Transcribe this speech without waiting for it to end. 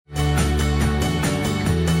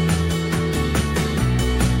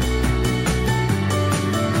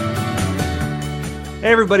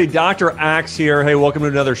Hey everybody, Dr. Axe here. Hey, welcome to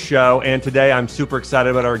another show. And today I'm super excited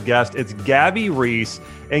about our guest. It's Gabby Reece.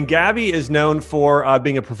 And Gabby is known for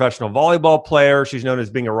being a professional volleyball player. She's known as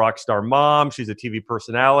being a rock star mom. She's a TV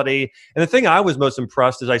personality. And the thing I was most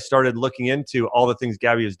impressed as I started looking into all the things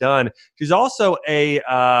Gabby has done, she's also a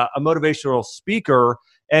motivational speaker.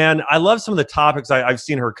 And I love some of the topics I've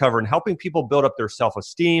seen her cover in helping people build up their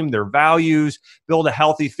self-esteem, their values, build a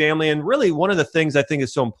healthy family. And really one of the things I think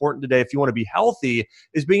is so important today, if you want to be healthy,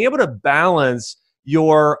 is being able to balance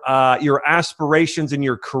your aspirations in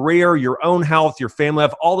your career, your own health, your family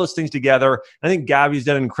life, all those things together. I think Gabby's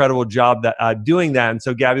done an incredible job doing that. And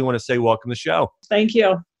so Gabby, I want to say welcome to the show. Thank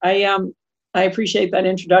you. I appreciate that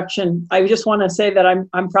introduction. I just want to say that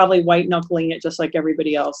I'm probably white knuckling it just like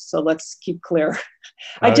everybody else. So let's keep clear.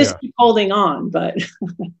 I keep holding on, but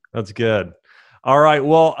that's good. All right.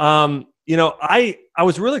 Well, I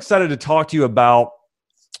was really excited to talk to you about,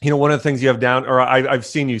 one of the things you have down, or I've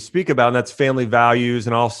seen you speak about, and that's family values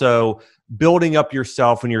and also building up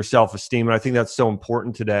yourself and your self-esteem. And I think that's so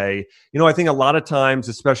important today. I think a lot of times,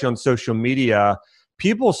 especially on social media,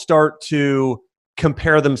 people start to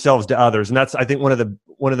compare themselves to others. And that's, I think, one of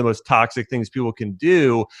the most toxic things people can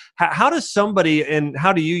do. How does somebody, and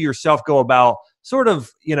how do you yourself go about sort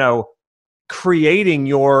of, creating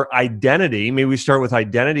your identity? Maybe we start with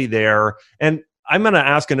identity there. And I'm going to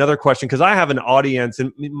ask another question because I have an audience,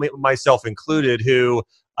 and myself included, who,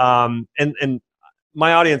 and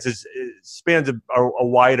my audience spans a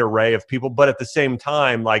wide array of people. But at the same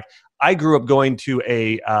time, like I grew up going to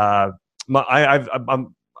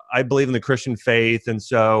I believe in the Christian faith. And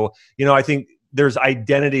so, I think there's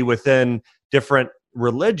identity within different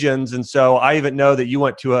religions. And so I even know that you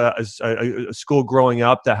went to a school growing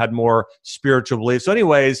up that had more spiritual beliefs. So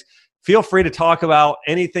anyways, feel free to talk about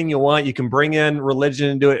anything you want. You can bring in religion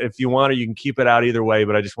into it if you want, or you can keep it out either way.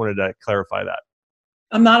 But I just wanted to clarify that.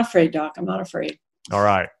 I'm not afraid, Doc. I'm not afraid. All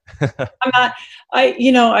right. I'm not, I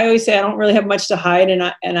always say I don't really have much to hide.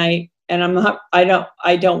 I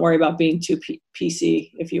don't worry about being too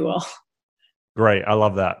PC, if you will. Great. I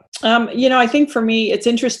love that. I think for me, it's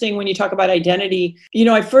interesting when you talk about identity.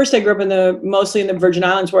 At first I grew up mostly in the Virgin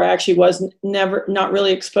Islands, where I actually was not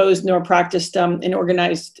really exposed nor practiced an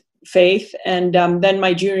organized faith. And then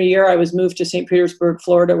my junior year, I was moved to St. Petersburg,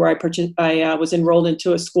 Florida, where I was enrolled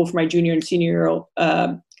into a school for my junior and senior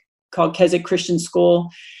year called Keswick Christian School.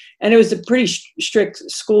 And it was a pretty strict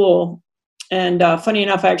school. And funny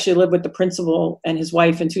enough, I actually lived with the principal and his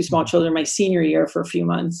wife and two small children my senior year for a few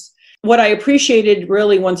months. What I appreciated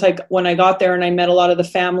really when I got there and I met a lot of the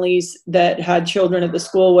families that had children at the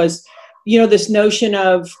school was, this notion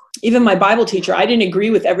of, even my Bible teacher, I didn't agree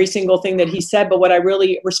with every single thing that he said, but what I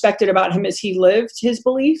really respected about him is he lived his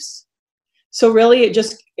beliefs. So really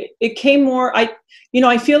it came more, I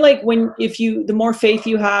feel like the more faith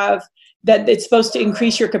you have, that it's supposed to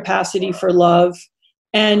increase your capacity for love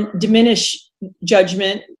and diminish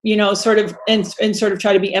judgment, sort of, and sort of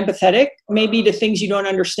try to be empathetic, maybe to things you don't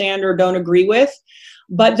understand or don't agree with.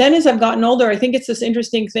 But then as I've gotten older, I think it's this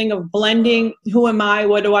interesting thing of blending, who am I?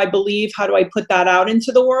 What do I believe? How do I put that out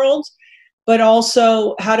into the world? But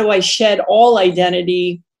also, how do I shed all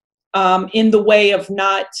identity in the way of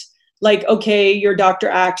not like, okay, you're Dr.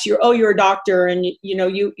 Axe, you're a doctor, and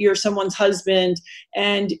you're someone's husband,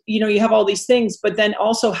 and you have all these things. But then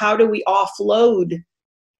also, how do we offload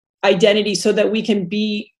identity so that we can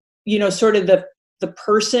be, sort of the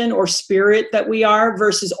person or spirit that we are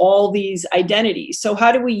versus all these identities? So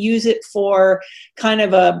how do we use it for kind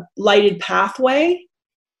of a lighted pathway?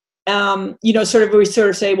 We sort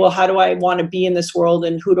of say, well, how do I want to be in this world,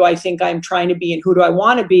 and who do I think I'm trying to be, and who do I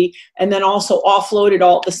want to be? And then also offload it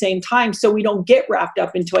all at the same time, so we don't get wrapped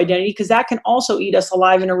up into identity, because that can also eat us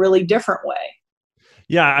alive in a really different way.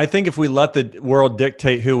 Yeah, I think if we let the world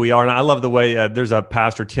dictate who we are, and I love the way there's a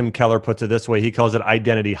pastor, Tim Keller, puts it this way. He calls it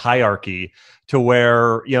identity hierarchy, to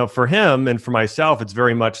where, for him and for myself, it's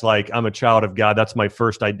very much like I'm a child of God. That's my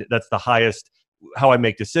first, that's the highest, how I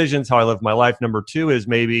make decisions, how I live my life. Number two is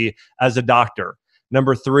maybe as a doctor.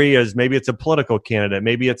 Number three is maybe it's a political candidate.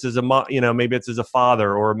 Maybe it's as maybe it's as a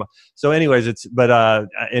father so anyways,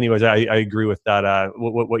 I agree with that.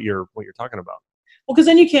 What you're talking about. Well, because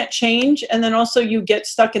then you can't change, and then also you get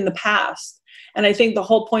stuck in the past. And I think the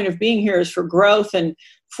whole point of being here is for growth and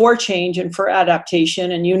for change and for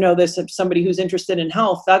adaptation. And this, if somebody who's interested in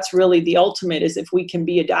health, that's really the ultimate, is if we can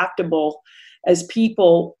be adaptable as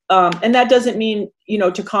people. And that doesn't mean,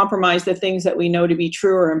 to compromise the things that we know to be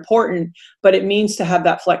true or important, but it means to have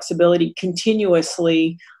that flexibility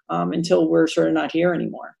continuously until we're sort of not here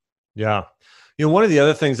anymore. Yeah. One of the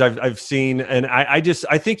other things I've seen, and I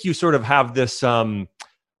think you sort of have this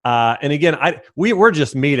And again, we're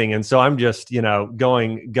just meeting, and so I'm just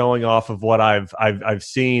going off of what I've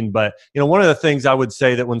seen. But one of the things I would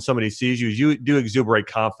say that when somebody sees you is you do exuberate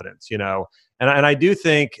confidence. And I do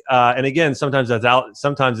think, and again, sometimes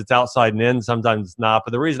it's outside and in, sometimes it's not.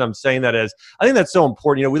 But the reason I'm saying that is I think that's so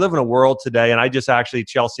important. We live in a world today, and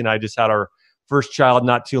Chelsea and I just had our first child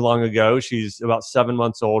not too long ago. She's about 7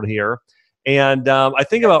 months old here, and I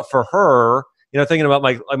think about for her. Thinking about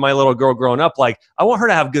my little girl growing up, like I want her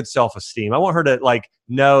to have good self-esteem. I want her to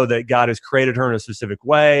know that God has created her in a specific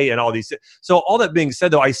way and all these. So all that being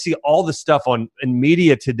said, though, I see all the stuff in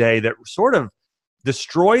media today that sort of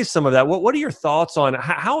destroys some of that. What are your thoughts on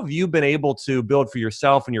how have you been able to build for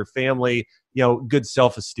yourself and your family, good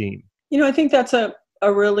self-esteem? I think that's a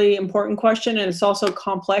really important question. And it's also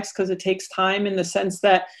complex because it takes time in the sense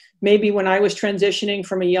that maybe when I was transitioning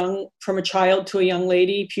from a child to a young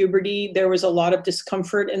lady, puberty, there was a lot of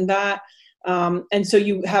discomfort in that. And so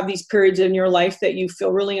you have these periods in your life that you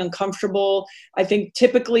feel really uncomfortable. I think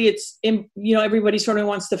typically it's, everybody sort of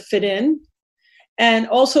wants to fit in. And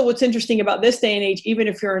also what's interesting about this day and age, even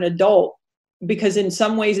if you're an adult, because in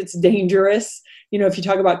some ways it's dangerous. If you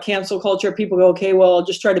talk about cancel culture, people go, okay, well, I'll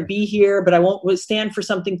just try to be here, but I won't stand for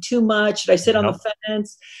something too much. Should I sit on the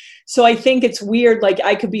fence? So I think it's weird. Like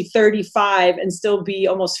I could be 35 and still be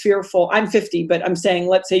almost fearful. I'm 50, but I'm saying,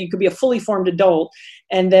 let's say you could be a fully formed adult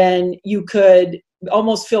and then you could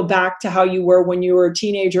almost feel back to how you were when you were a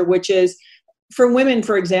teenager, which is for women,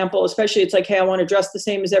 for example, especially it's like, hey, I want to dress the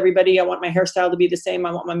same as everybody. I want my hairstyle to be the same.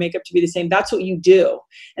 I want my makeup to be the same. That's what you do.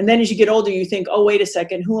 And then as you get older, you think, oh, wait a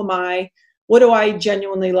second, who am I? What do I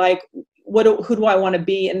genuinely like? Who do I want to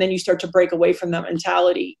be? And then you start to break away from that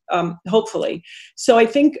mentality, hopefully. So I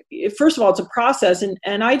think, first of all, it's a process.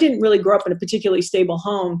 And I didn't really grow up in a particularly stable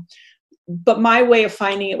home, but my way of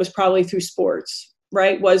finding it was probably through sports,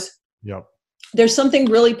 right? There's something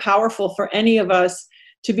really powerful for any of us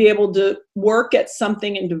to be able to work at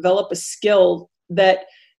something and develop a skill that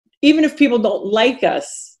even if people don't like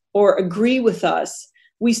us or agree with us,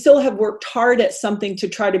 we still have worked hard at something to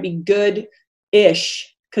try to be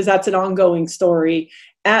good-ish, because that's an ongoing story,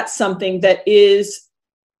 at something that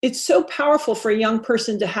it's so powerful for a young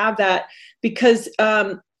person to have that because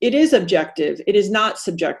it is objective. It is not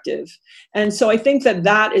subjective. And so I think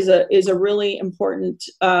that is a really important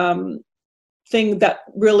thing that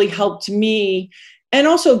really helped me and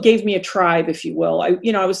also gave me a tribe, if you will.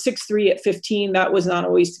 I was 6'3" at 15. That was not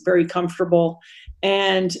always very comfortable.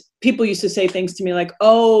 And people used to say things to me like,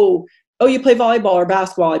 oh, you play volleyball or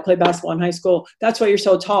basketball. I played basketball in high school. That's why you're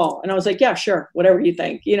so tall. And I was like, yeah, sure. Whatever you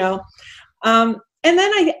think, And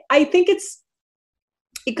then I think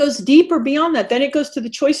it goes deeper beyond that. Then it goes to the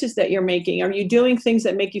choices that you're making. Are you doing things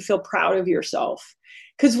that make you feel proud of yourself?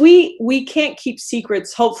 Because we can't keep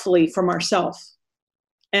secrets, hopefully, from ourselves.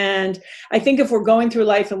 And I think if we're going through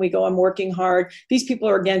life and we go, I'm working hard, these people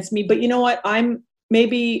are against me. But you know what? I'll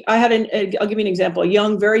give you an example.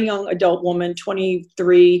 A very young adult woman,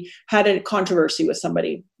 23, had a controversy with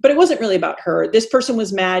somebody, but it wasn't really about her. This person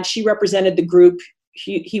was mad. She represented the group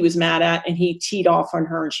he was mad at, and he teed off on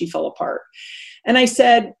her and she fell apart. And I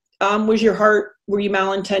said, were you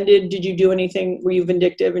malintended? Did you do anything? Were you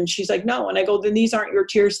vindictive? And she's like, no. And I go, then these aren't your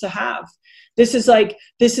tears to have. This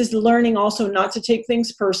is learning also not to take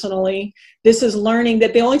things personally. This is learning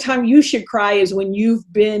that the only time you should cry is when you've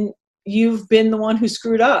been the one who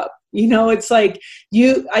screwed up. It's like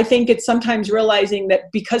I think it's sometimes realizing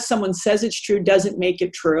that because someone says it's true doesn't make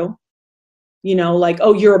it true. Like,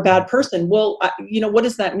 oh, you're a bad person. Well, what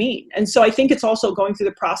does that mean? And so I think it's also going through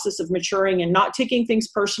the process of maturing and not taking things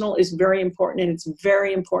personal is very important. And it's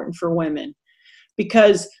very important for women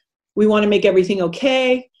because we want to make everything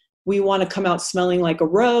okay. We want to come out smelling like a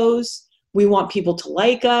rose. We want people to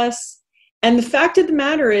like us. And the fact of the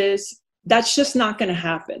matter is that's just not going to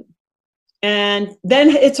happen. And then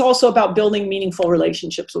it's also about building meaningful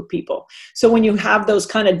relationships with people. So when you have those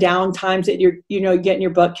kind of down times that you're, getting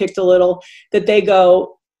your butt kicked a little, that they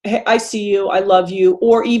go, hey, I see you, I love you.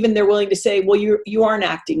 Or even they're willing to say, well, you aren't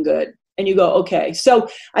acting good. And you go, okay. So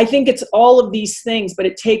I think it's all of these things, but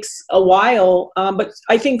it takes a while. But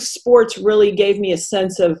I think sports really gave me a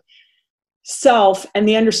sense of self and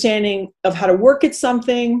the understanding of how to work at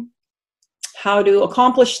something, how to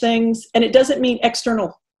accomplish things. And it doesn't mean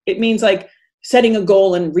external. It means like setting a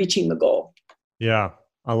goal and reaching the goal. Yeah,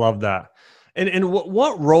 I love that. And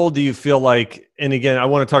what role do you feel like, and again, I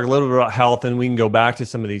want to talk a little bit about health and we can go back to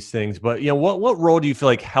some of these things, but what role do you feel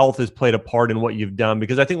like health has played a part in what you've done?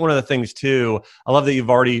 Because I think one of the things too, I love that you've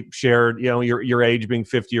already shared, your age being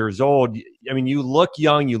 50 years old. I mean, you look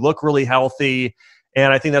young, you look really healthy.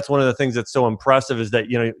 And I think that's one of the things that's so impressive is that,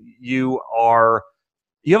 you are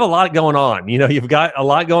you have a lot going on. You've got a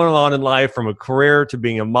lot going on in life, from a career to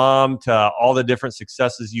being a mom to all the different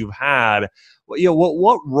successes you've had.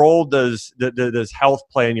 What role does health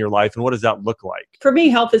play in your life, and what does that look like? For me,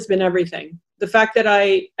 health has been everything. The fact that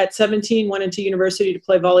I, at 17, went into university to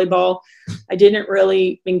play volleyball, I didn't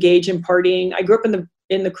really engage in partying. I grew up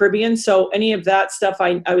in the Caribbean, so any of that stuff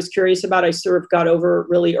I was curious about, I sort of got over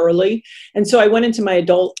really early. And so I went into my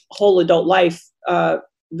whole adult life,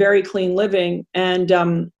 very clean living. And,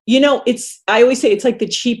 I always say it's like the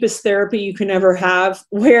cheapest therapy you can ever have,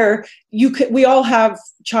 where we all have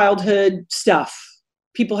childhood stuff.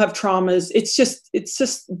 People have traumas. It's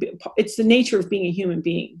the nature of being a human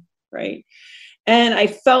being. Right. And I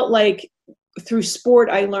felt like through sport,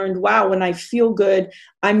 I learned, wow, when I feel good,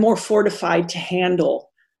 I'm more fortified to handle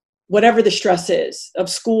whatever the stress is of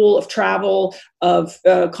school, of travel, of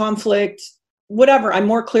conflict, whatever. I'm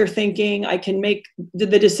more clear thinking. I can make the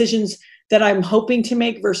decisions that I'm hoping to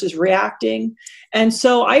make versus reacting. And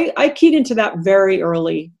so I keyed into that very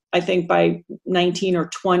early, I think by 19 or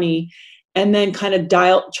 20. And then kind of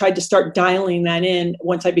tried to start dialing that in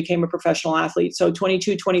once I became a professional athlete. So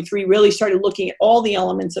 22, 23, really started looking at all the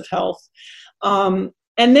elements of health. And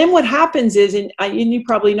then what happens is, and you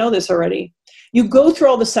probably know this already, you go through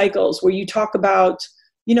all the cycles where you talk about,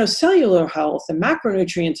 cellular health and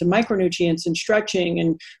macronutrients and micronutrients and stretching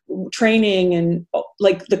and training and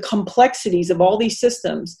like the complexities of all these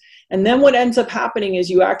systems. And then what ends up happening is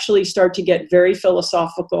you actually start to get very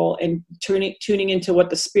philosophical and tuning into what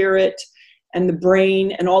the spirit and the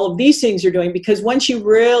brain and all of these things are doing. Because once you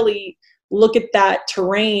really look at that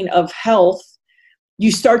terrain of health,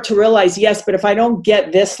 you start to realize, yes, but if I don't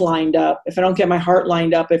get this lined up, if I don't get my heart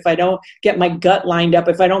lined up, if I don't get my gut lined up,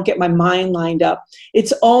 if I don't get my mind lined up,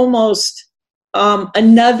 it's almost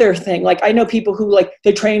another thing. Like I know people who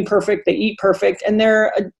they train perfect, they eat perfect, and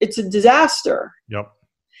it's a disaster. Yep.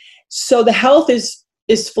 So the health is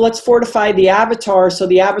let's fortify the avatar so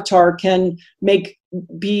the avatar can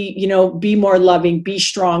be more loving, be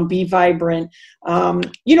strong, be vibrant,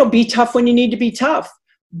 be tough when you need to be tough.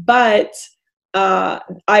 But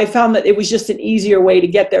I found that it was just an easier way to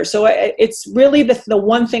get there. So it's really the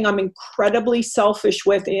one thing I'm incredibly selfish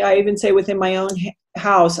with. I even say within my own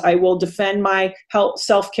house, I will defend my health,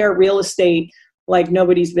 self-care, real estate like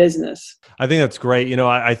nobody's business. I think that's great.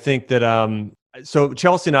 I think that, so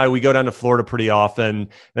Chelsea and I, we go down to Florida pretty often.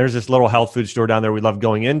 There's this little health food store down there we love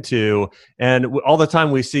going into. And all the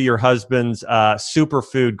time we see your husband's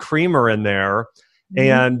superfood creamer in there.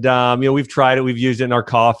 Mm-hmm. And, we've tried it. We've used it in our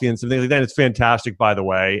coffee and some things like that. And it's fantastic, by the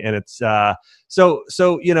way. And it's so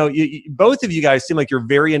both of you guys seem like you're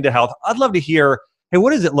very into health. I'd love to hear, hey,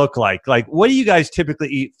 what does it look like? Like, what do you guys typically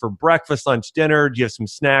eat for breakfast, lunch, dinner? Do you have some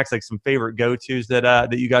snacks, like some favorite go-tos that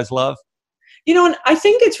you guys love? And I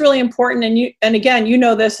think it's really important. And again,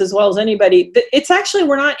 this as well as anybody, it's actually,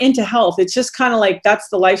 we're not into health. It's just kind of like, that's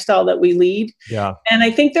the lifestyle that we lead. Yeah. And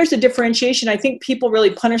I think there's a differentiation. I think people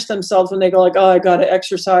really punish themselves when they go like, oh, I got to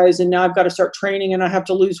exercise and now I've got to start training and I have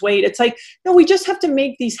to lose weight. It's like, no, we just have to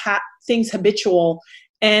make these things habitual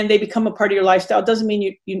and they become a part of your lifestyle. It doesn't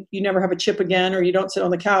mean you never have a chip again or you don't sit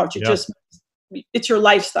on the couch. It's your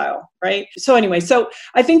lifestyle, right? So anyway,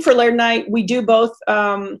 I think for Laird and I, we do both.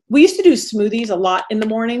 We used to do smoothies a lot in the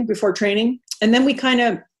morning before training. And then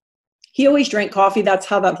he always drank coffee. That's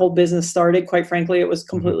how that whole business started. Quite frankly, it was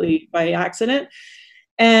completely by accident.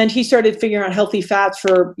 And he started figuring out healthy fats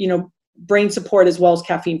for, brain support as well as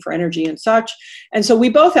caffeine for energy and such. And so we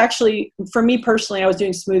both actually, for me personally, I was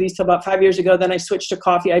doing smoothies till about 5 years ago. Then I switched to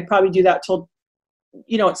coffee. I'd probably do that till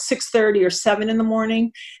at 6:30 or 7 in the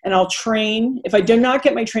morning, and I'll train. If I do not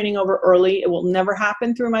get my training over early, it will never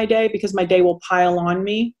happen through my day because my day will pile on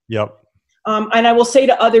me. Yep. And I will say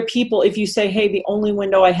to other people, if you say, hey, the only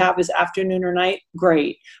window I have is afternoon or night,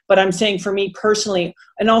 great. But I'm saying for me personally,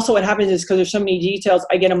 and also what happens is because there's so many details,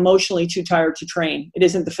 I get emotionally too tired to train. It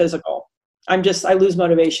isn't the physical. I lose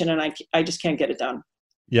motivation and I just can't get it done.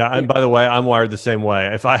 Yeah, and by the way, I'm wired the same way.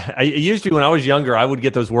 If I used to, when I was younger, I would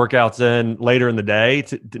get those workouts in later in the day.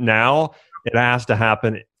 Now it has to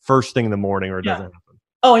happen first thing in the morning, or it doesn't happen.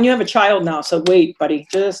 Oh, and you have a child now, so wait, buddy,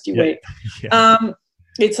 wait. Yeah.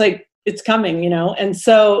 It's like it's coming, and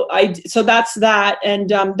so that's that. And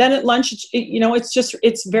then at lunch,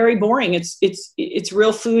 it's very boring. It's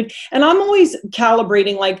real food, and I'm always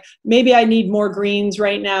calibrating. Like maybe I need more greens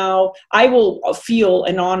right now. I will feel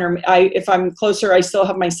and honor. If I'm closer, I still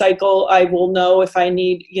have my cycle. I will know if I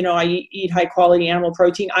need. I eat high quality animal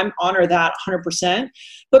protein. I'm honor that 100%.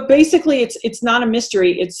 But basically, it's not a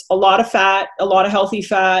mystery. It's a lot of fat, a lot of healthy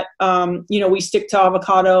fat. We stick to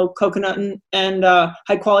avocado, coconut, and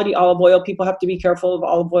high quality olive oil. People have to be careful of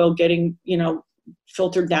olive oil getting,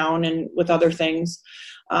 filtered down and with other things.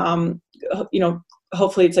 You know,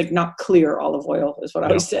 hopefully it's like not clear olive oil is what I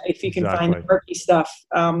always say, if you can find the murky stuff.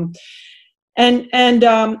 And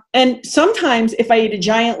sometimes if I eat a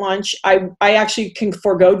giant lunch, I actually can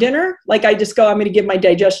forego dinner. Like I just go, I'm going to give my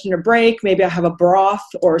digestion a break. Maybe I have a broth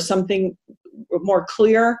or something more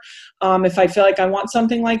clear, if I feel like I want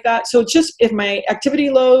something like that. So it's just, if my activity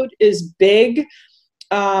load is big,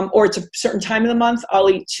 or it's a certain time of the month, I'll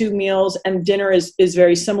eat 2 meals, and dinner is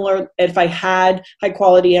very similar. If I had high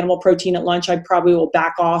quality animal protein at lunch, I probably will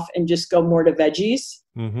back off and just go more to veggies.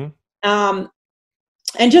 Mm-hmm.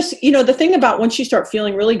 And just, you know, the thing about once you start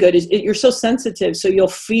feeling really good is you're so sensitive. So you'll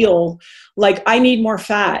feel like, I need more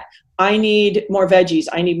fat. I need more veggies.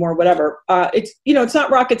 I need more whatever. It's, you know, it's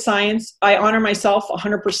not rocket science. I honor myself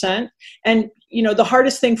 100%. And, you know, the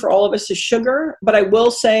hardest thing for all of us is sugar. But I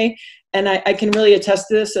will say, and I can really attest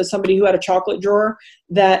to this as somebody who had a chocolate drawer,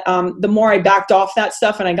 that the more I backed off that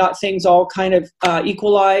stuff and I got things all kind of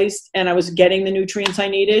equalized and I was getting the nutrients I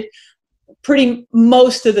needed, pretty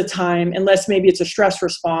most of the time, unless maybe it's a stress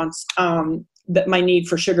response, that my need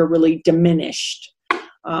for sugar really diminished.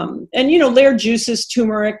 And, you know, layered juices,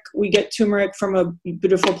 turmeric, we get turmeric from a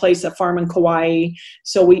beautiful place, a farm in Kauai.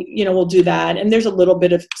 So we, you know, we'll do that. And there's a little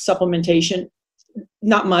bit of supplementation,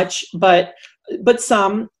 not much, but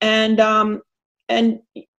some. And,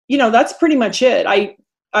 you know, that's pretty much it.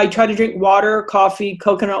 I try to drink water, coffee,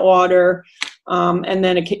 coconut water. And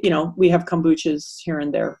then, you know, we have kombuchas here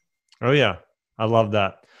and there. Oh yeah. I love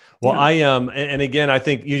that. Well, yeah. And again, I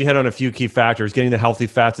think you hit on a few key factors. Getting the healthy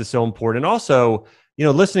fats is so important. And also, you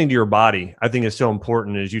know, listening to your body, I think is so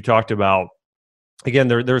important, as you talked about. Again,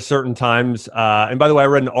 there are certain times, and by the way, I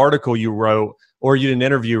read an article you wrote, or you did an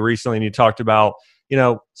interview recently, and you talked about, you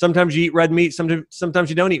know, sometimes you eat red meat, sometimes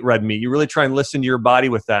you don't eat red meat. You really try and listen to your body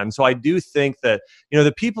with that. And so I do think that, you know,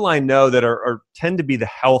 the people I know that are tend to be the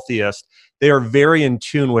healthiest, they are very in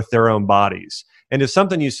tune with their own bodies. And it's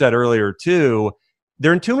something you said earlier too,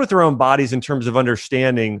 they're in tune with their own bodies in terms of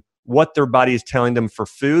understanding what their body is telling them for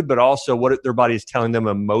food, but also what their body is telling them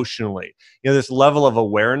emotionally. You know, this level of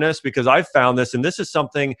awareness, because I've found this, and this is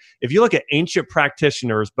something, if you look at ancient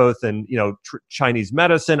practitioners, both in, you know, Chinese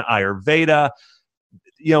medicine, Ayurveda,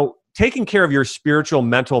 you know, taking care of your spiritual,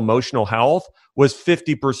 mental, emotional health was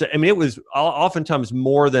 50%. I mean, it was oftentimes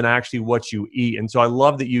more than actually what you eat. And so I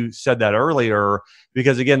love that you said that earlier,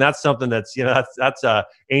 because again, that's something that's, you know, that's a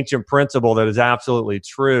ancient principle that is absolutely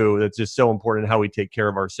true. That's just so important in how we take care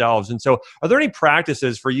of ourselves. And so are there any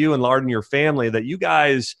practices for you and Lard and your family that you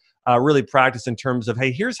guys really practice in terms of,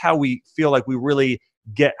 hey, here's how we feel like we really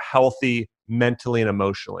get healthy mentally and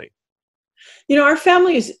emotionally? You know, our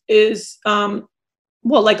family is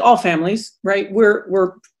well, like all families, right?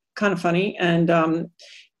 We're kind of funny. And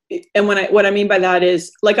what I mean by that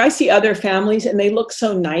is, like, I see other families and they look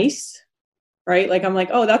so nice, right? Like, I'm like,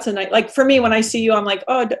 oh, that's a nice, like for me, when I see you, I'm like,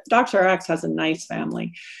 oh, Dr. X has a nice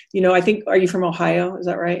family. You know, I think, are you from Ohio? Is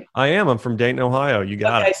that right? I am. I'm from Dayton, Ohio. You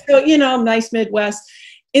got it. So, you know, nice Midwest.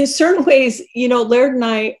 In certain ways, you know, Laird and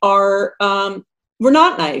I are, we're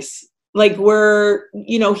not nice. Like we're,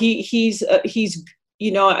 you know, he's,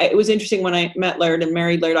 you know, it was interesting when I met Laird and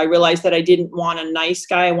married Laird, I realized that I didn't want a nice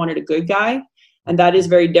guy. I wanted a good guy. And that is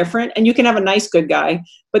very different. And you can have a nice, good guy,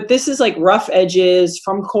 but this is like rough edges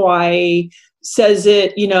from Kauai, says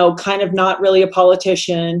it, you know, kind of not really a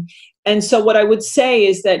politician. And so what I would say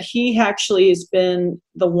is that he actually has been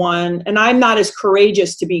the one, and I'm not as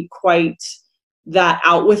courageous to be quite that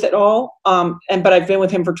out with it all. But I've been with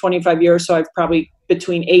him for 25 years. So I've probably,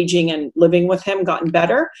 between aging and living with him, gotten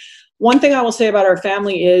better. One thing I will say about our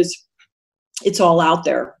family is it's all out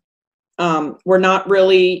there. We're not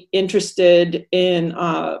really interested in,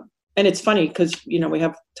 and it's funny because, you know, we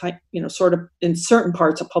have, you know, sort of in certain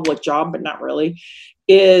parts a public job, but not really,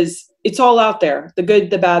 it's all out there. The good,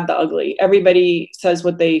 the bad, the ugly. Everybody says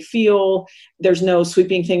what they feel. There's no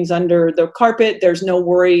sweeping things under the carpet. There's no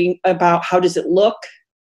worrying about how does it look.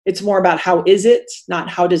 It's more about how is it, not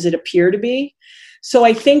how does it appear to be. So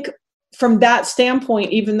I think from that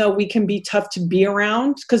standpoint, even though we can be tough to be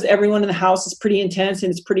around because everyone in the house is pretty intense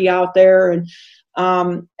and it's pretty out there. And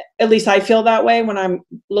at least I feel that way when I'm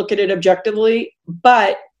look at it objectively.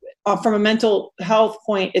 But from a mental health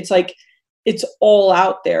point, it's like, it's all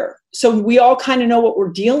out there. So we all kind of know what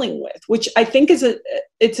we're dealing with, which I think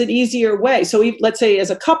it's an easier way. So let's say as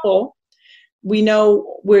a couple, we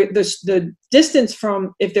know where the distance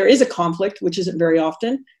from, if there is a conflict, which isn't very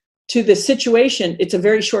often, to the situation, it's a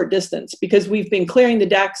very short distance because we've been clearing the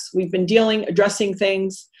decks, we've been addressing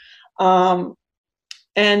things.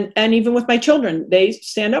 And even with my children, they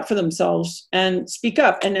stand up for themselves and speak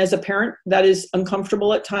up. And as a parent, that is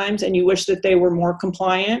uncomfortable at times, and you wish that they were more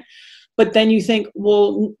compliant. But then you think,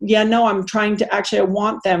 well, yeah, no, I'm trying to actually, I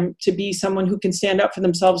want them to be someone who can stand up for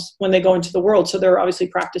themselves when they go into the world. So they're obviously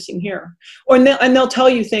practicing here. And they'll tell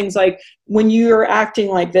you things like, when you're acting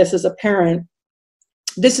like this as a parent,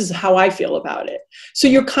 this is how I feel about it. So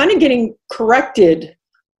you're kind of getting corrected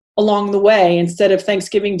along the way, instead of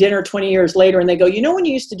Thanksgiving dinner 20 years later and they go, you know, when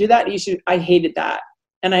you used to do that, I hated that.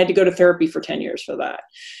 And I had to go to therapy for 10 years for that.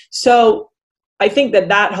 So I think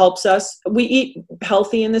that helps us. We eat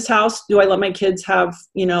healthy in this house. Do I let my kids have,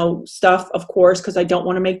 stuff? Of course, because I don't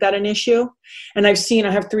want to make that an issue. And I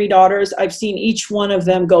have 3 daughters. I've seen each one of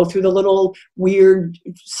them go through the little weird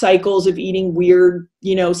cycles of eating weird,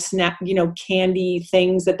 snack, candy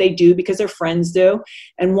things that they do because their friends do.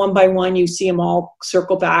 And one by one, you see them all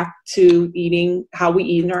circle back to eating how we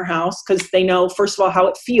eat in our house, because they know, first of all, how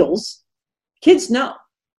it feels. Kids know.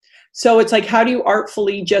 So it's like, how do you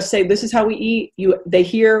artfully just say, this is how we eat? They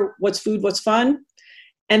hear what's food, what's fun,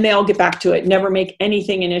 and they all get back to it. Never make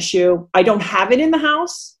anything an issue. I don't have it in the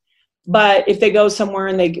house, but if they go somewhere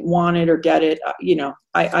and they want it or get it,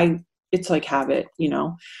 it's like, have it,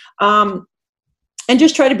 and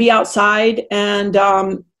just try to be outside and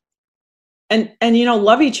love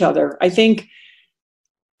each other. I think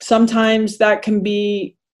sometimes that can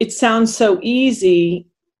be, it sounds so easy,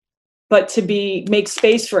 but to make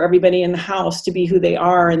space for everybody in the house to be who they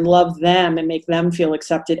are and love them and make them feel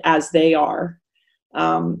accepted as they are.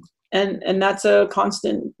 And that's a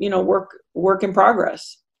constant, work in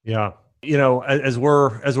progress. Yeah. As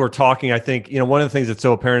we're talking, I think, one of the things that's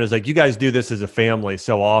so apparent is like, you guys do this as a family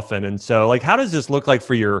so often. And so like, how does this look like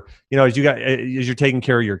for your, as you're taking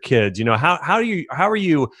care of your kids, how are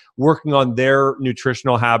you working on their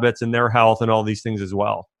nutritional habits and their health and all these things as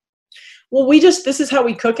well? Well, this is how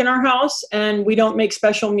we cook in our house, and we don't make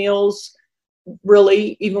special meals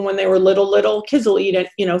really, even when they were little. Kids will eat it,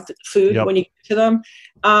 food when you get to them.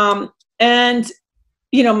 And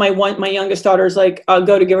my youngest daughter's like, I'll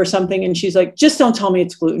go to give her something, and she's like, just don't tell me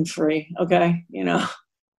it's gluten-free. Okay.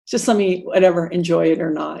 Just let me, whatever, enjoy it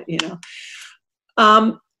or not,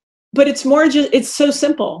 but it's more it's so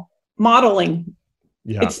simple. Modeling.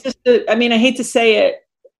 Yeah. It's just, I hate to say it,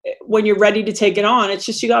 when you're ready to take it on, it's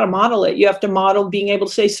just, you got to model it. You have to model being able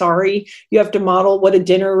to say sorry. You have to model what a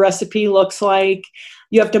dinner recipe looks like.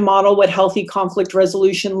 You have to model what healthy conflict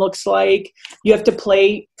resolution looks like. You have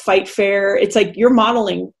to fight fair. It's like you're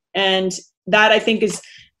modeling. And that, I think,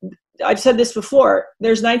 I've said this before,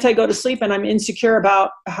 there's nights I go to sleep and I'm insecure about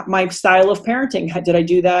my style of parenting. Did I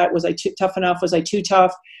do that? Was I tough enough? Was I too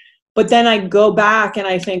tough? But then I go back and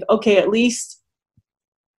I think, okay, at least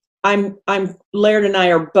Laird and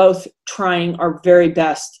I are both trying our very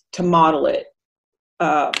best to model it.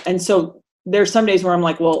 And so there's some days where I'm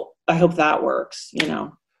like, well, I hope that works,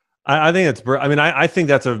 I think I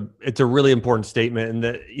think it's a really important statement. And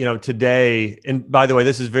that, today, and by the way,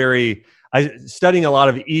 this is studying a lot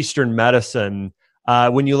of Eastern medicine.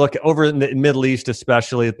 When you look over in the Middle East,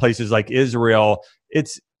 especially places like Israel,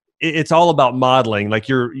 it's all about modeling. Like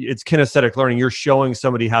it's kinesthetic learning. You're showing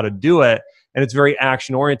somebody how to do it. And it's very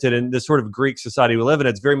action oriented. And this sort of Greek society we live in,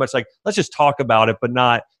 it's very much like, let's just talk about it, but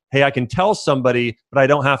not, hey, I can tell somebody, but I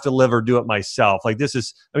don't have to live or do it myself. Like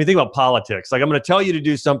think about politics. Like, I'm going to tell you to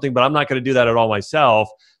do something, but I'm not going to do that at all myself.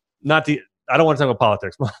 I don't want to talk about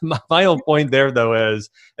politics. My own point there, though, is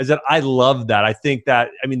that I love that. I think that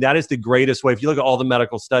is the greatest way. If you look at all the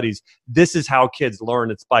medical studies, this is how kids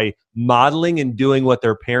learn. It's by modeling and doing what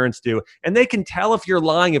their parents do. And they can tell if you're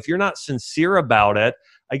lying, if you're not sincere about it.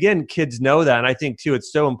 Again, kids know that. And I think, too,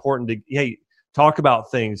 it's so important to, talk about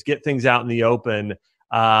things, get things out in the open,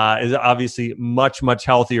 is obviously much, much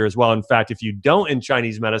healthier as well. In fact, if you don't in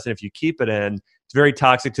Chinese medicine, if you keep it in, it's very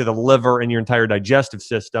toxic to the liver and your entire digestive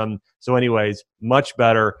system. So anyways, much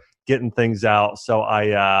better getting things out. So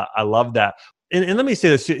I love that. And let me say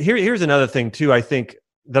this, here's another thing, too, I think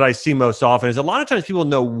that I see most often is a lot of times people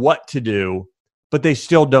know what to do, but they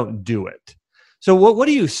still don't do it. So what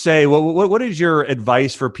do you say? What is your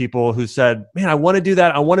advice for people who said, man, I want to do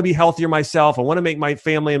that. I want to be healthier myself. I want to make my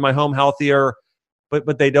family and my home healthier,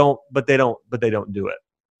 but they don't do it.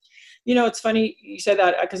 It's funny you said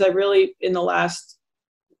that, because I really, in the last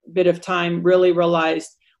bit of time, really realized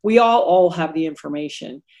we all have the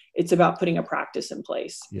information. It's about putting a practice in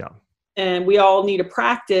place. Yeah. And we all need a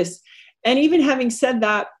practice. And even having said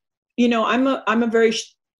that, I'm a very,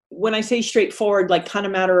 when I say straightforward, like kind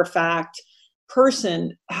of matter of fact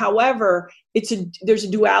person. However, there's a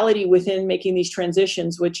duality within making these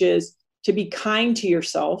transitions, which is to be kind to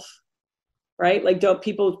yourself, right? Like,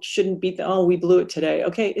 people shouldn't beat oh, we blew it today.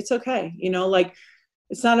 Okay, it's okay. Like,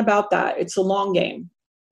 it's not about that. It's a long game.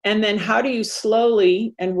 And then how do you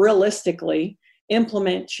slowly and realistically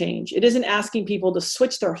implement change? It isn't asking people to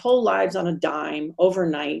switch their whole lives on a dime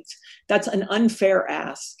overnight. That's an unfair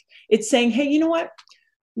ask. It's saying, hey, you know what?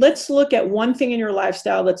 Let's look at one thing in your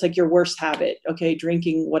lifestyle that's like your worst habit. Okay,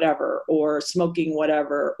 drinking whatever, or smoking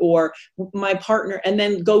whatever, or my partner, and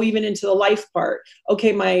then go even into the life part.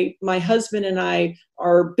 Okay, my husband and I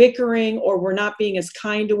are bickering, or we're not being as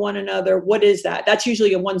kind to one another. What is that? That's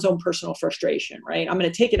usually one's own personal frustration, right? I'm going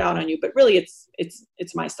to take it out on you, but really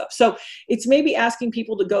it's my stuff. So it's maybe asking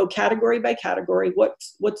people to go category by category.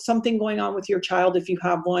 What's something going on with your child, if you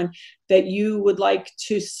have one, that you would like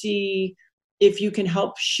to see if you can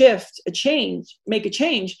help make a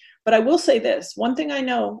change. But I will say this, one thing I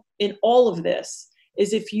know in all of this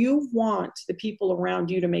is, if you want the people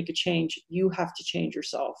around you to make a change, you have to change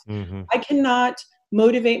yourself. Mm-hmm. I cannot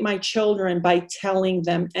motivate my children by telling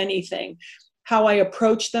them anything. How I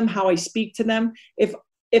approach them, how I speak to them.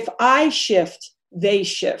 If I shift, they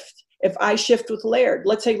shift. If I shift with Laird,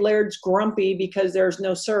 let's say Laird's grumpy because there's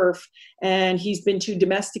no surf and he's been too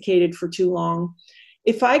domesticated for too long.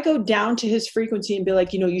 If I go down to his frequency and be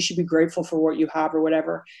like, you should be grateful for what you have or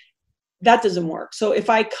whatever, that doesn't work. So if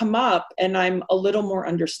I come up and I'm a little more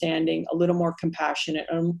understanding, a little more compassionate,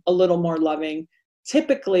 a little more loving,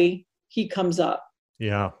 typically he comes up.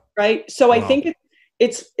 Yeah. Right. So wow. I think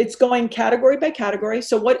it's going category by category.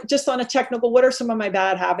 So just on a technical, what are some of my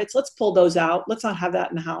bad habits? Let's pull those out. Let's not have that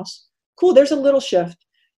in the house. Cool. There's a little shift.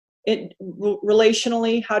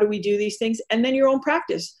 Relationally, how do we do these things? And then your own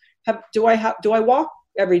practice. Do I walk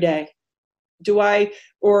every day? Do I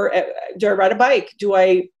ride a bike? Am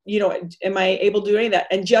I able to do any of that?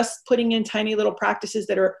 And just putting in tiny little practices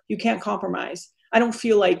that you can't compromise. I don't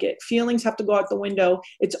feel like it. Feelings have to go out the window.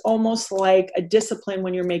 It's almost like a discipline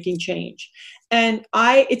when you're making change. And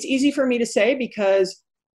it's easy for me to say because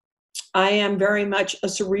I am very much a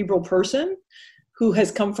cerebral person who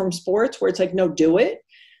has come from sports where it's like, no, do it.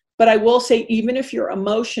 But I will say, even if you're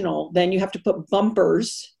emotional, then you have to put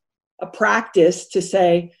bumpers, a practice to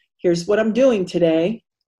say, here's what I'm doing today.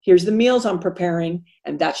 Here's the meals I'm preparing.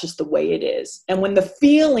 And that's just the way it is. And when the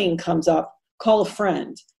feeling comes up, call a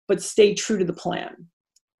friend, but stay true to the plan.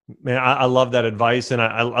 Man, I love that advice. And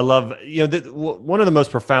I love, one of the most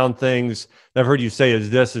profound things that I've heard you say is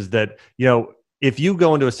that, if you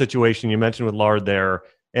go into a situation you mentioned with Lard there,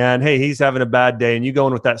 and hey, he's having a bad day, and you go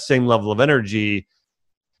in with that same level of energy,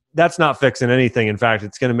 that's not fixing anything. In fact,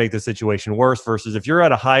 it's going to make the situation worse, versus if you're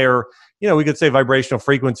at a higher, we could say vibrational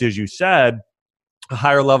frequency, as you said, a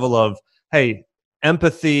higher level of, hey,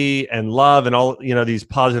 empathy and love and all, these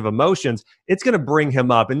positive emotions, it's going to bring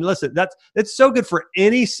him up. And listen, it's so good for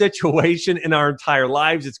any situation in our entire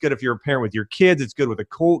lives. It's good if you're a parent with your kids. It's good with a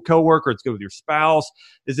coworker. It's good with your spouse.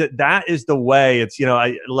 That is the way. It's,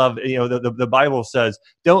 I love, the Bible says,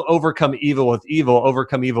 don't overcome evil with evil,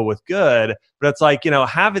 overcome evil with good. But it's like,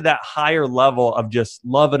 having that higher level of just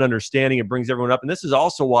love and understanding, it brings everyone up. And this is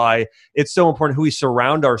also why it's so important who we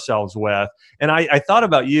surround ourselves with. And I thought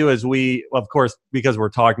about you as of course, because we're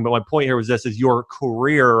talking, but my point here was this, is your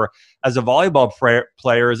career as a volleyball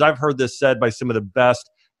player, as I've heard this said by some of the best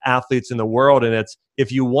athletes in the world. And it's,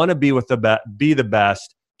 if you want to be the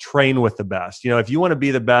best, train with the best. If you want to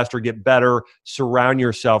be the best or get better, surround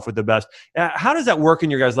yourself with the best. How does that work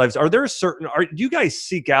in your guys' lives? Do you guys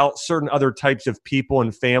seek out certain other types of people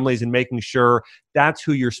and families and making sure that's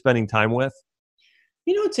who you're spending time with?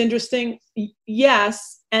 It's interesting.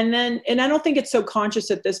 Yes. And I don't think it's so conscious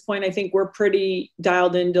at this point. I think we're pretty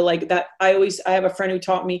dialed into like that. I have a friend who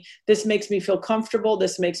taught me, this makes me feel comfortable.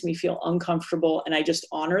 This makes me feel uncomfortable. And I just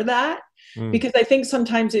honor that because I think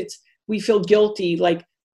sometimes we feel guilty. Like,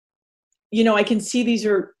 I can see these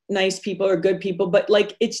are nice people or good people, but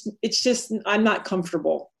like, it's just, I'm not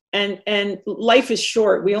comfortable. And life is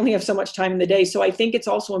short. We only have so much time in the day. So I think it's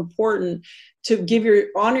also important to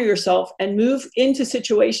honor yourself and move into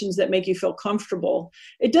situations that make you feel comfortable.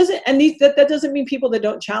 It doesn't, and that doesn't mean people that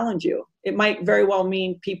don't challenge you. It might very well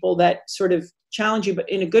mean people that sort of challenge you, but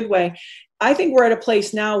in a good way. I think we're at a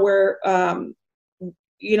place now where,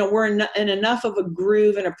 we're in enough of a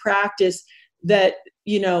groove and a practice that,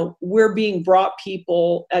 we're being brought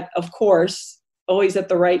people of course, always at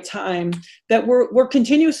the right time, that we're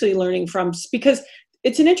continuously learning from, because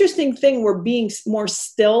it's an interesting thing. We're being more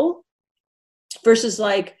still versus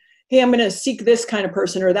like, hey, I'm going to seek this kind of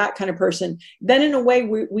person or that kind of person. Then in a way,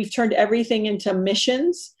 we've turned everything into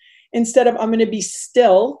missions instead of I'm going to be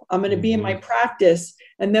still, I'm going to be in my practice.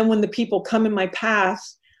 And then when the people come in my path,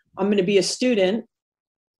 I'm going to be a student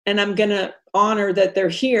and I'm going to honor that they're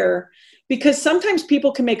here. because sometimes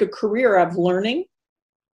people can make a career of learning.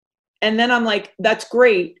 And then I'm like, that's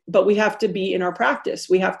great, but we have to be in our practice.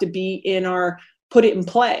 We have to be in our, put it in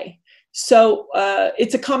play. So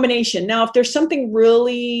it's a combination. Now, if there's something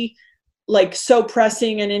really like so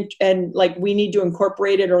pressing and like we need to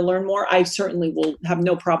incorporate it or learn more, I certainly will have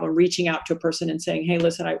no problem reaching out to a person and saying, hey,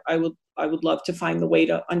 listen, I would love to find the way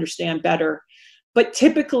to understand better. But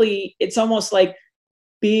typically it's almost like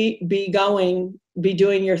be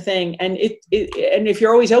doing your thing. And and if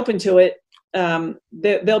you're always open to it,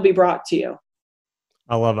 they'll be brought to you.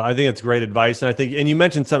 I love it. I think it's great advice. And I think, and you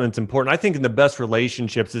mentioned something that's important. I think in the best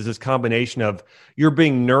relationships is this combination of you're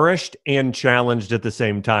being nourished and challenged at the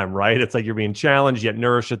same time, right? It's like you're being challenged yet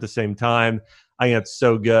nourished at the same time. I think it's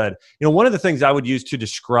so good. One of the things I would use to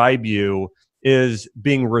describe you is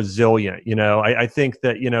being resilient. I think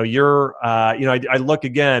that, you're, I look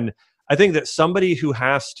again, I think that somebody who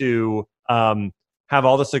has to have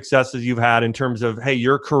all the successes you've had in terms of, hey,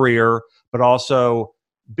 your career, but also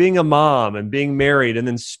being a mom and being married and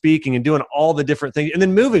then speaking and doing all the different things and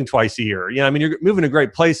then moving twice a year. You're moving to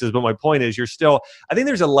great places, but my point is I think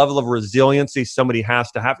there's a level of resiliency somebody has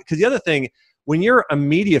to have. Because the other thing, when you're a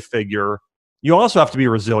media figure, you also have to be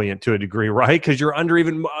resilient to a degree, right? Because you're under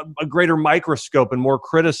even a greater microscope and more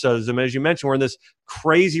criticism. As you mentioned, we're in this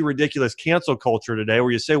crazy, ridiculous cancel culture today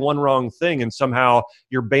where you say one wrong thing and somehow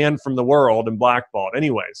you're banned from the world and blackballed.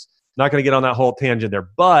 Anyways, not going to get on that whole tangent there.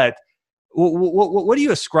 But what do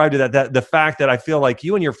you ascribe to that the fact that I feel like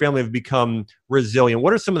you and your family have become resilient?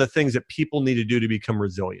 What are some of the things that people need to do to become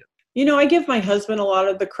resilient? I give my husband a lot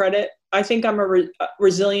of the credit. I think I'm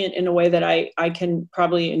resilient in a way that I can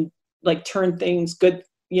probably like turn things good,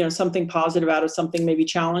 something positive out of something maybe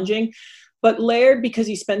challenging. But Laird, because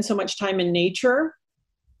he spends so much time in nature,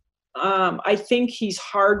 I think he's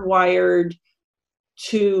hardwired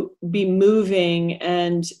to be moving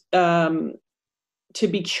and to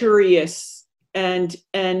be curious and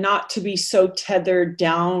not to be so tethered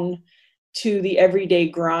down to the everyday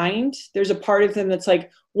grind. There's a part of him that's like,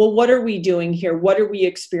 well, what are we doing here? What are we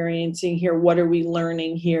experiencing here? What are we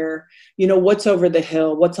learning here? What's over the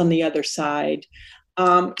hill? What's on the other side?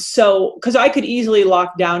 So, because I could easily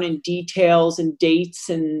lock down in details and dates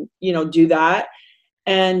and, do that.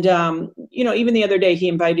 And, even the other day he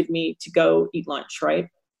invited me to go eat lunch, right?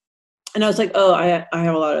 And I was like, oh, I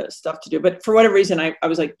have a lot of stuff to do. But for whatever reason, I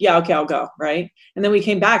was like, yeah, okay, I'll go, right? And then we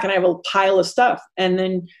came back and I have a pile of stuff. And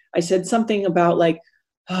then I said something about like,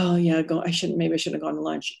 oh yeah, maybe I shouldn't have gone to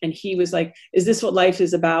lunch. And he was like, is this what life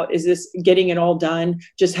is about? Is this getting it all done?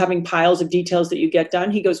 Just having piles of details that you get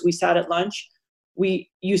done? He goes, we sat at lunch.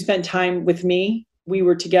 You spent time with me. We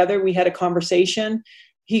were together. We had a conversation.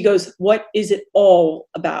 He goes, what is it all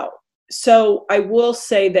about? So I will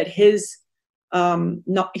say that he's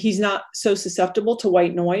not so susceptible to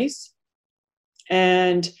white noise,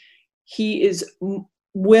 and he is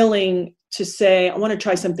willing to say, I want to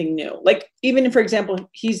try something new. Like even, for example,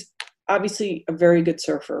 he's obviously a very good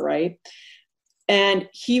surfer, right? And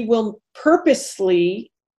he will purposely,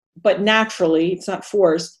 but naturally, it's not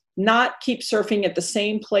forced, not keep surfing at the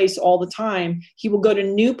same place all the time. He will go to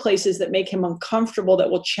new places that make him uncomfortable, that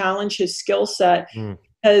will challenge his skill set,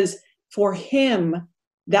 because for him,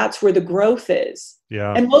 that's where the growth is.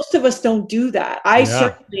 Yeah. And most of us don't do that. I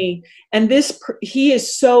certainly, and that's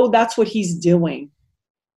what he's doing.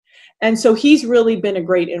 And so he's really been a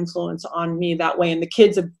great influence on me that way. And the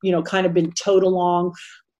kids have, kind of been towed along,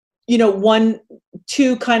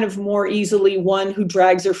 two kind of more easily, one who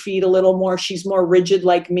drags her feet a little more. She's more rigid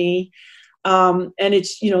like me. And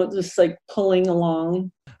it's, just like pulling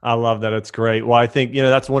along. I love that. It's great. Well, I think,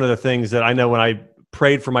 that's one of the things that I know when I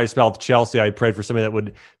prayed for my spouse, Chelsea, I prayed for somebody that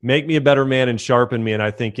would make me a better man and sharpen me. And I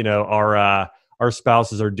think, our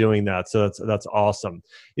spouses are doing that. So that's awesome.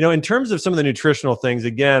 In terms of some of the nutritional things,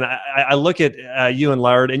 again, I look at you and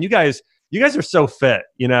Laird, and you guys are so fit,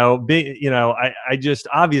 I just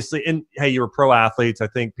obviously, and hey, you were pro athletes. I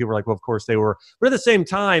think people are like, well, of course they were, but at the same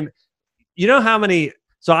time,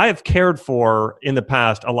 so I have cared for in the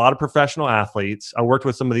past, a lot of professional athletes. I worked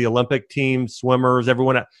with some of the Olympic team swimmers,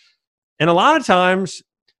 everyone. And a lot of times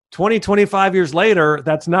 20, 25 years later,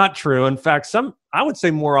 that's not true. In fact, I would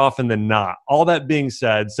say more often than not. All that being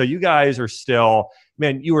said, so you guys are still,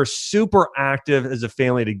 man, you are super active as a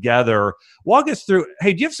family together. Walk us through,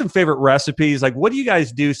 hey, do you have some favorite recipes? Like, what do you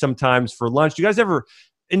guys do sometimes for lunch? Do you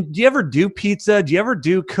ever do pizza? Do you ever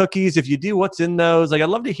do cookies? If you do, what's in those? Like, I'd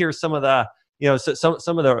love to hear some of the,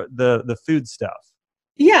 some of the food stuff.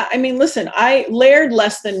 Yeah. I mean, listen, Laird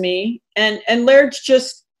less than me, and Laird's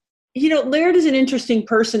just, Laird is an interesting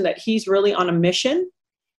person that he's really on a mission.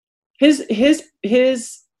 His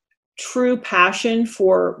true passion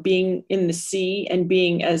for being in the sea and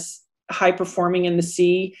being as high performing in the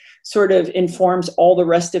sea sort of informs all the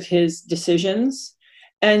rest of his decisions.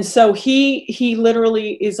 And so he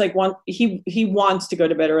literally is like he wants to go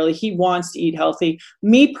to bed early. He wants to eat healthy.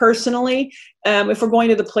 Me personally, if we're going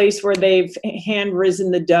to the place where they've hand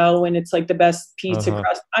risen the dough and it's like the best pizza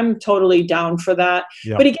crust, I'm totally down for that.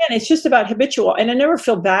 Yep. But again, it's just about habitual. And I never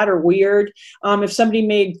feel bad or weird. If somebody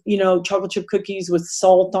made, chocolate chip cookies with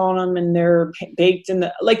salt on them and they're baked in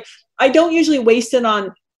I don't usually waste it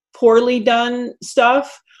on poorly done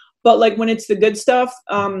stuff, but like when it's the good stuff,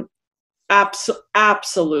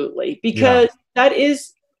 absolutely, because that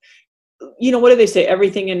is, what do they say?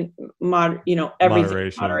 Everything in moderation.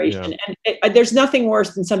 Yeah. And there's nothing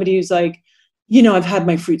worse than somebody who's like, I've had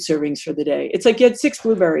my fruit servings for the day. It's like you had 6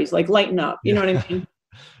 blueberries, like lighten up. You know what I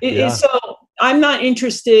mean? So I'm not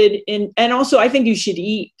interested in, and also I think you should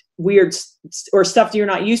eat weird or stuff that you're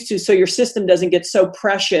not used to, so your system doesn't get so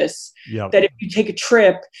precious that if you take a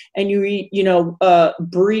trip and you eat,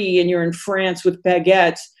 brie and you're in France with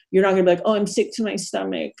baguettes, you're not going to be like, oh, I'm sick to my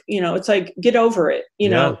stomach. It's like, get over it,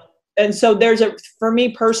 know? And so for me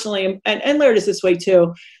personally, and Laird is this way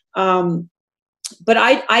too. But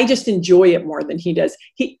I just enjoy it more than he does.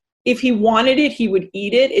 If he wanted it, he would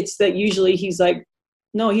eat it. It's that usually he's like,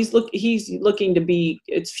 no, he's looking to be,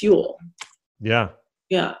 it's fuel. Yeah.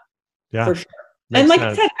 For sure. Makes and like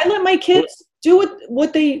sense. I said, I let my kids do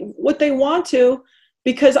what they want to,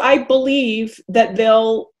 because I believe that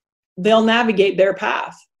they'll navigate their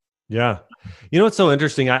path. Yeah. What's so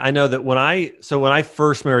interesting? I know that when I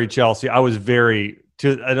first married Chelsea, I was at a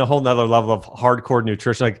whole nother level of hardcore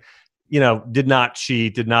nutrition. Like, did not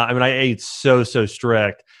cheat, I ate so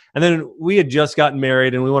strict. And then we had just gotten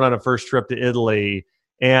married and we went on a first trip to Italy,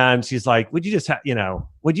 and she's like, would you just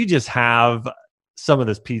have some of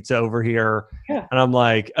this pizza over here? Yeah. And I'm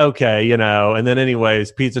like, okay, and then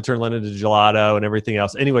anyways, pizza turned into gelato and everything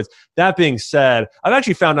else. Anyways, that being said, I've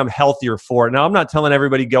actually found I'm healthier for it. Now, I'm not telling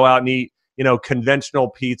everybody go out and eat,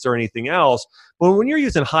 conventional pizza or anything else, but when you're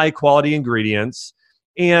using high quality ingredients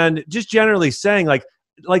and just generally saying like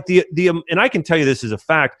and I can tell you this is a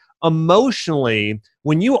fact, emotionally,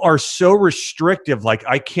 when you are so restrictive, like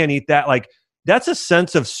I can't eat that, like that's a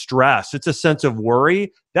sense of stress. It's a sense of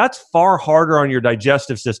worry. That's far harder on your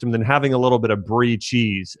digestive system than having a little bit of brie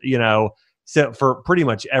cheese, so for pretty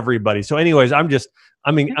much everybody. So anyways, I'm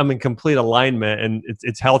in complete alignment, and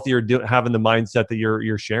it's healthier having the mindset that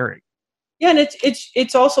you're sharing. Yeah. And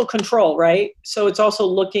it's also control, right? So it's also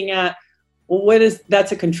looking at, well,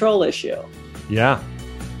 that's a control issue. Yeah,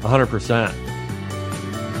 100%.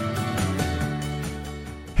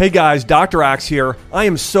 Hey guys, Dr. Axe here. I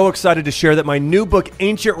am so excited to share that my new book,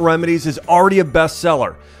 Ancient Remedies, is already a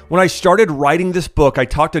bestseller. When I started writing this book, I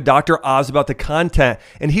talked to Dr. Oz about the content,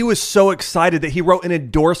 and he was so excited that he wrote an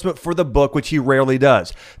endorsement for the book, which he rarely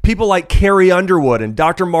does. People like Carrie Underwood and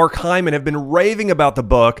Dr. Mark Hyman have been raving about the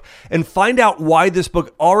book, and find out why this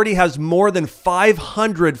book already has more than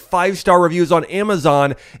 500 5-star reviews on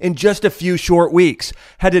Amazon in just a few short weeks.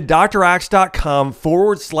 Head to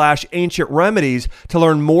draxe.com/ancient remedies to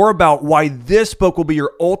learn more about why this book will be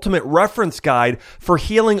your ultimate reference guide for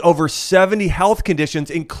healing over 70 health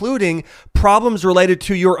conditions, including problems related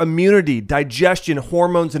to your immunity, digestion,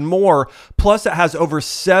 hormones, and more. Plus, it has over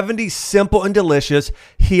 70 simple and delicious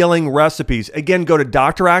healing recipes. Again, go to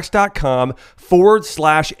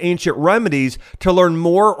draxe.com/ancient remedies to learn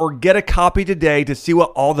more, or get a copy today to see what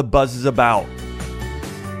all the buzz is about.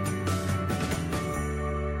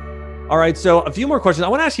 All right, so a few more questions. I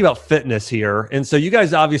want to ask you about fitness here. And so you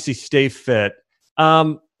guys obviously stay fit.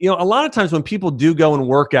 A lot of times when people do go and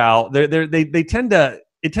work out, they tend to,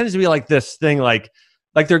 it tends to be like this thing, like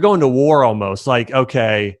they're going to war almost. Like,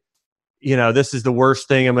 okay, this is the worst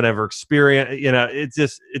thing I'm going to ever experience.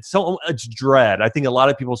 It's dread. I think a lot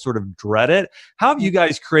of people sort of dread it. How have you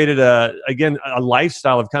guys created a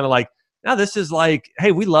lifestyle of kind of like, now this is like,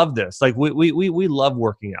 hey, we love this. Like we love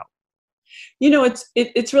working out.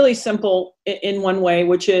 It's really simple in one way,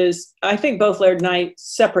 which is I think both Laird and I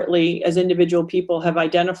separately as individual people have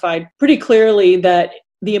identified pretty clearly that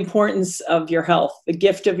the importance of your health, the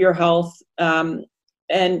gift of your health, and,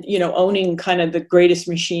 owning kind of the greatest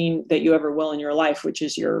machine that you ever will in your life, which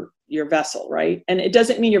is your vessel, right? And it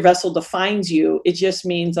doesn't mean your vessel defines you. It just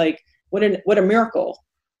means like what a miracle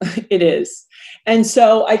it is. And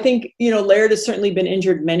so I think, Laird has certainly been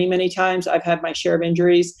injured many, many times. I've had my share of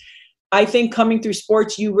injuries. I think coming through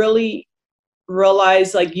sports, you really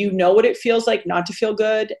realize like, what it feels like not to feel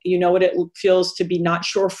good. What it feels to be not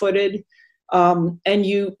sure-footed. And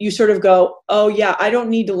you sort of go, oh yeah, I don't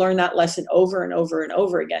need to learn that lesson over and over and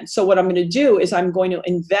over again. So what I'm going to do is I'm going to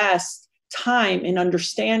invest time in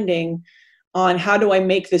understanding on how do I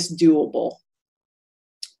make this doable,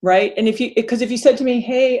 right? And because if you said to me,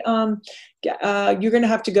 hey, you're going to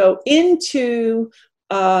have to go into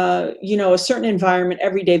a certain environment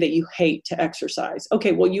every day that you hate to exercise.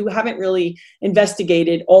 Okay, well, you haven't really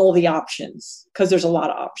investigated all the options, because there's a lot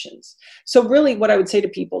of options. So really what I would say to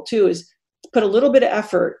people too is put a little bit of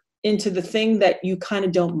effort into the thing that you kind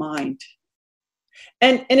of don't mind.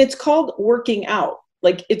 And it's called working out.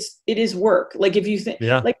 Like it is work. Like if you think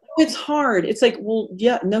like, oh, it's hard. It's like, well,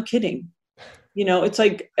 yeah, no kidding. It's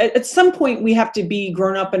like at some point we have to be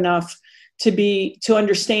grown up enough to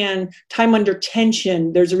understand time under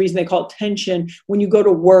tension. There's a reason they call it tension when you go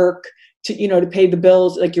to work to pay the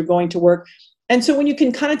bills, like you're going to work. And so when you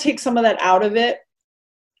can kind of take some of that out of it,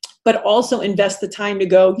 but also invest the time to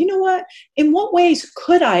go, you know what, in what ways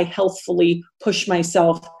could I healthfully push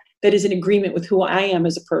myself that is in agreement with who I am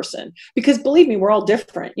as a person? Because believe me, we're all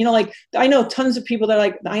different. Like I know tons of people that are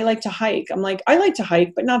like, I like to hike. I'm like, I like to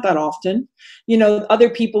hike, but not that often.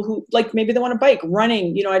 Other people who like, maybe they want to bike,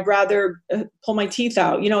 running, I'd rather pull my teeth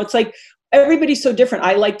out. It's like, everybody's so different.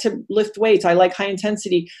 I like to lift weights. I like high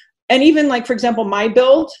intensity. And even like, for example, my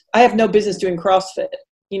build, I have no business doing CrossFit.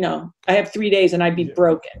 I have 3 days and I'd be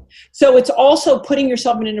broken. So it's also putting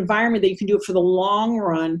yourself in an environment that you can do it for the long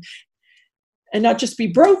run and not just be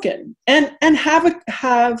broken, and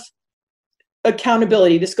have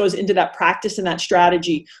accountability. This goes into that practice and that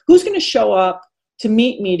strategy. Who's going to show up to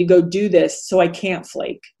meet me to go do this so I can't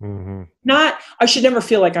flake? Mm-hmm. Not, I should never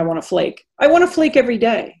feel like I want to flake. I want to flake every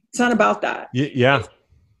day. It's not about that. Yeah.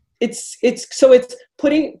 It's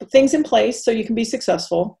putting things in place so you can be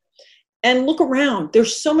successful. And look around.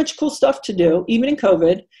 There's so much cool stuff to do, even in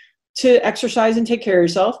COVID, to exercise and take care of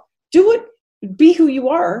yourself. Do it. Be who you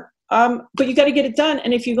are. But you got to get it done.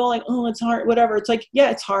 And if you go like, oh, it's hard, whatever. It's like,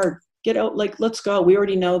 yeah, it's hard. Get out. Like, let's go. We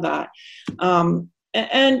already know that.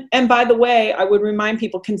 And by the way, I would remind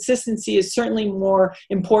people, consistency is certainly more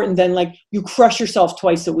important than like you crush yourself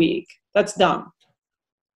twice a week. That's dumb.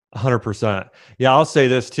 100%. Yeah. I'll say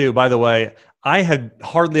this too. By the way, I had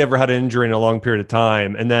hardly ever had an injury in a long period of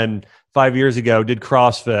time. And then 5 years ago, did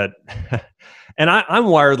CrossFit. And I'm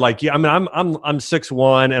wired like you. I mean, I'm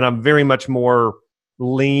 6'1", and I'm very much more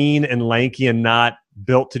lean and lanky and not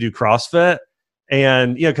built to do CrossFit.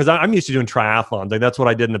 And because I'm used to doing triathlons. Like that's what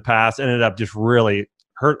I did in the past. Ended up just really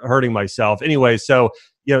hurting myself. Anyway, so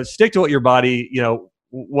stick to what your body,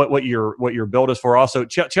 what your build is for. Also,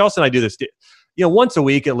 Chelsea and I do this. Once a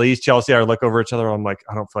week at least. Chelsea and I look over each other. I'm like,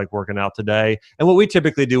 I don't feel like working out today. And what we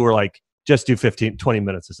typically do, we're like, just do 15, 20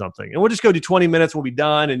 minutes or something. And we'll just go do 20 minutes. We'll be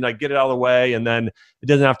done and like get it out of the way. And then it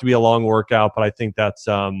doesn't have to be a long workout, but I think that's,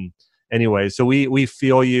 anyway, so we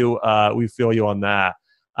feel you. We feel you on that.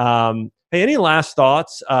 Hey, any last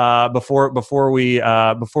thoughts, before we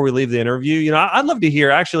leave the interview? I'd love to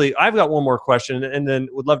hear, actually, I've got one more question and then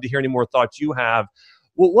would love to hear any more thoughts you have.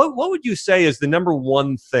 What would you say is the number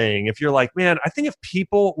one thing? If you're like, man, I think if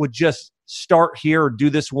people would just start here or do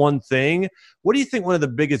this one thing, what do you think one of the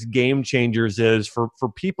biggest game changers is for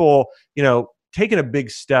people, taking a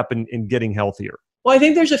big step in getting healthier? Well, I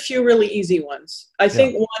think there's a few really easy ones. I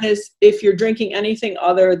think one is if you're drinking anything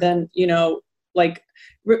other than, like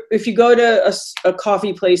if you go to a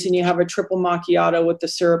coffee place and you have a triple macchiato with the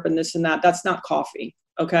syrup and this and that, that's not coffee.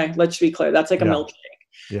 Okay. Let's be clear. That's like a milkshake.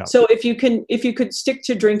 Yeah. So if you could stick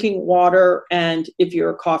to drinking water, and if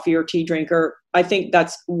you're a coffee or tea drinker, I think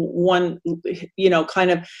that's one,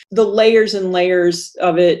 kind of the layers and layers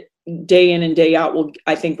of it day in and day out will,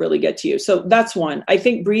 I think, really get to you. So that's one. I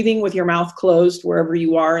think breathing with your mouth closed wherever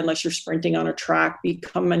you are, unless you're sprinting on a track,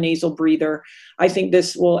 become a nasal breather. I think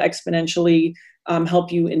this will exponentially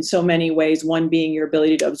help you in so many ways. One being your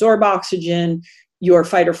ability to absorb oxygen, your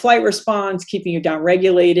fight or flight response, keeping you down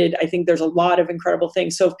regulated. I think there's a lot of incredible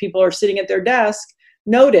things. So if people are sitting at their desk,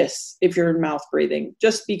 notice if you're mouth breathing,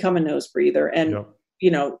 just become a nose breather. And,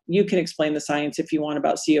 you can explain the science if you want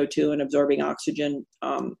about CO2 and absorbing oxygen,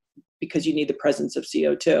 because you need the presence of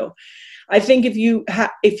CO2. I think if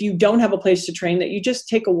you don't have a place to train, that you just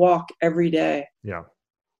take a walk every day. Yeah.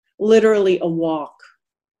 Literally a walk.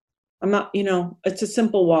 I'm not, it's a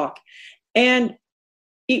simple walk. And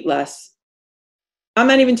eat less. I'm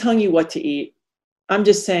not even telling you what to eat. I'm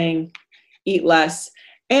just saying eat less.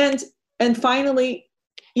 And finally,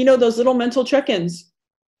 those little mental check-ins.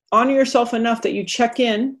 Honor yourself enough that you check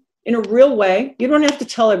in a real way. You don't have to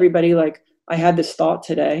tell everybody like, I had this thought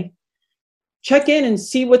today. Check in and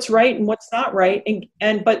see what's right and what's not right.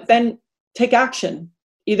 But then take action.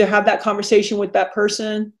 Either have that conversation with that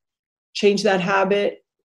person, change that habit,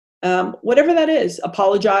 whatever that is.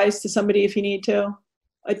 Apologize to somebody if you need to.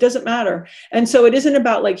 It doesn't matter. And so it isn't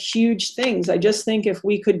about like huge things. I just think if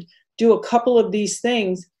we could do a couple of these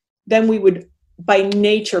things, then we would by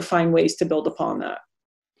nature find ways to build upon that.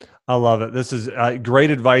 I love it. This is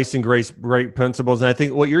great advice and great principles. And I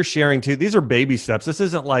think what you're sharing too, these are baby steps. This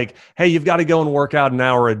isn't like, hey, you've got to go and work out an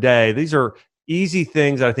hour a day. These are easy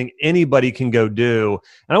things that I think anybody can go do.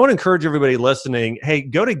 And I want to encourage everybody listening, hey,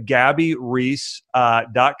 go to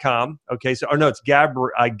GabbyReece.com. Okay. So, or no, it's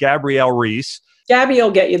Gabrielle Reece. Gabby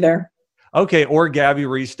will get you there. Okay, or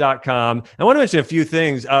GabbyReece.com. I want to mention a few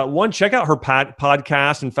things. One, check out her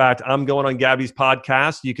podcast. In fact, I'm going on Gabby's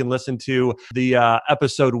podcast. You can listen to the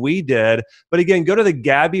episode we did. But again, go to the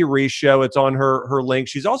Gabby Reece Show. It's on her link.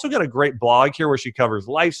 She's also got a great blog here where she covers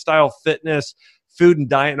lifestyle, fitness, food and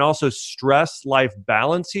diet, and also stress-life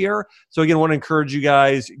balance here. So again, I want to encourage you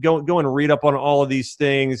guys, go and read up on all of these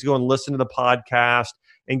things. Go and listen to the podcast.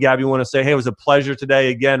 And Gabby, I want to say, hey, it was a pleasure today.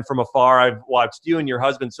 Again, from afar, I've watched you and your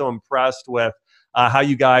husband so impressed with how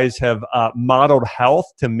you guys have modeled health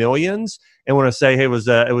to millions. And want to say, hey, it was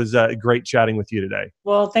great chatting with you today.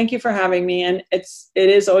 Well, thank you for having me. And it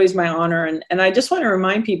is always my honor. And I just want to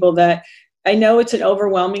remind people that I know it's an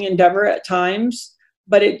overwhelming endeavor at times,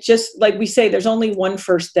 but it just, like we say, there's only one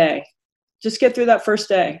first day. Just get through that first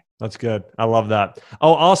day. That's good. I love that.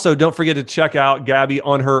 Oh, also, don't forget to check out Gabby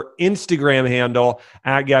on her Instagram handle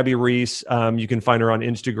at Gabby Reece. You can find her on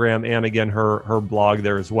Instagram and, again, her blog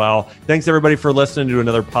there as well. Thanks, everybody, for listening to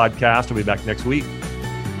another podcast. We'll be back next week.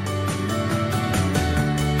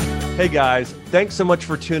 Hey, guys. Thanks so much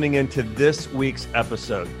for tuning in to this week's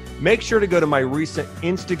episode. Make sure to go to my recent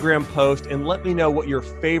Instagram post and let me know what your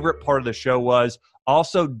favorite part of the show was.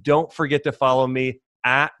 Also, don't forget to follow me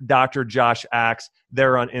at Dr. Josh Axe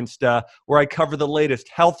there on Insta, where I cover the latest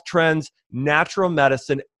health trends, natural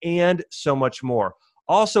medicine, and so much more.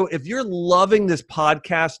 Also, if you're loving this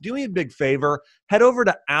podcast, do me a big favor, head over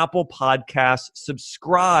to Apple Podcasts,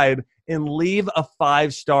 subscribe, and leave a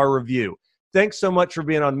 5-star review. Thanks so much for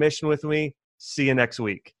being on mission with me. See you next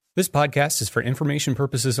week. This podcast is for information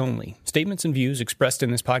purposes only. Statements and views expressed in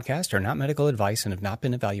this podcast are not medical advice and have not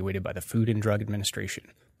been evaluated by the Food and Drug Administration.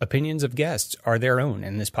 Opinions of guests are their own,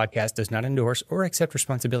 and this podcast does not endorse or accept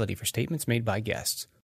responsibility for statements made by guests.